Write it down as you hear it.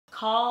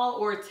call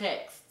or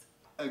text?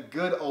 A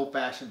good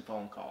old-fashioned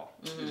phone call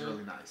is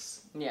really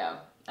nice. Yeah,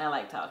 I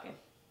like talking.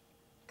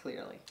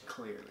 Clearly.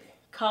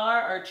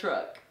 Car or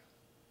truck?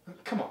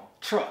 Come on,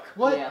 truck.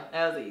 What? Yeah,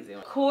 that was an easy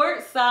one.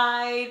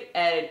 Courtside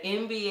at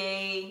an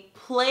NBA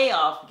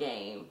playoff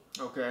game.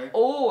 Okay.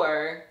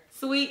 Or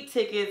sweet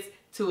tickets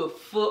to a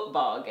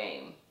football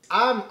game.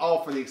 I'm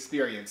all for the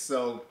experience.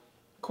 So,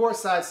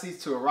 courtside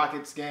seats to a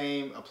Rockets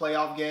game, a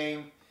playoff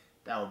game,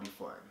 that would be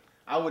fun.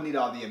 I wouldn't need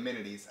all the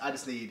amenities. I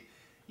just need,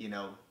 you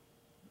know,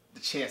 the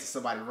chance of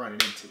somebody running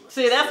into it.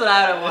 See, that's what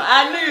I don't want.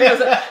 I knew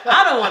this.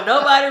 I don't want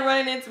nobody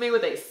running into me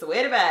with a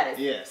sweat about it.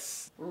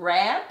 Yes.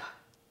 Rap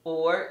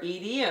or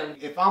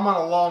EDM? If I'm on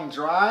a long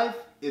drive,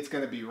 it's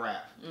gonna be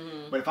rap.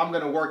 But if I'm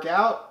gonna work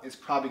out, it's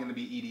probably gonna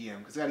be EDM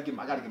because I gotta get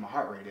my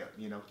heart rate up.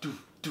 You know,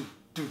 do.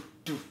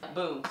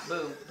 Boom,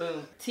 boom,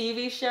 boom.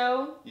 TV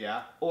show?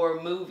 Yeah.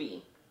 Or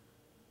movie?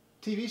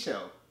 TV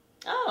show.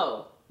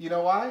 Oh. You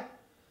know why?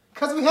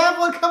 Because we have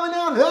one coming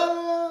out.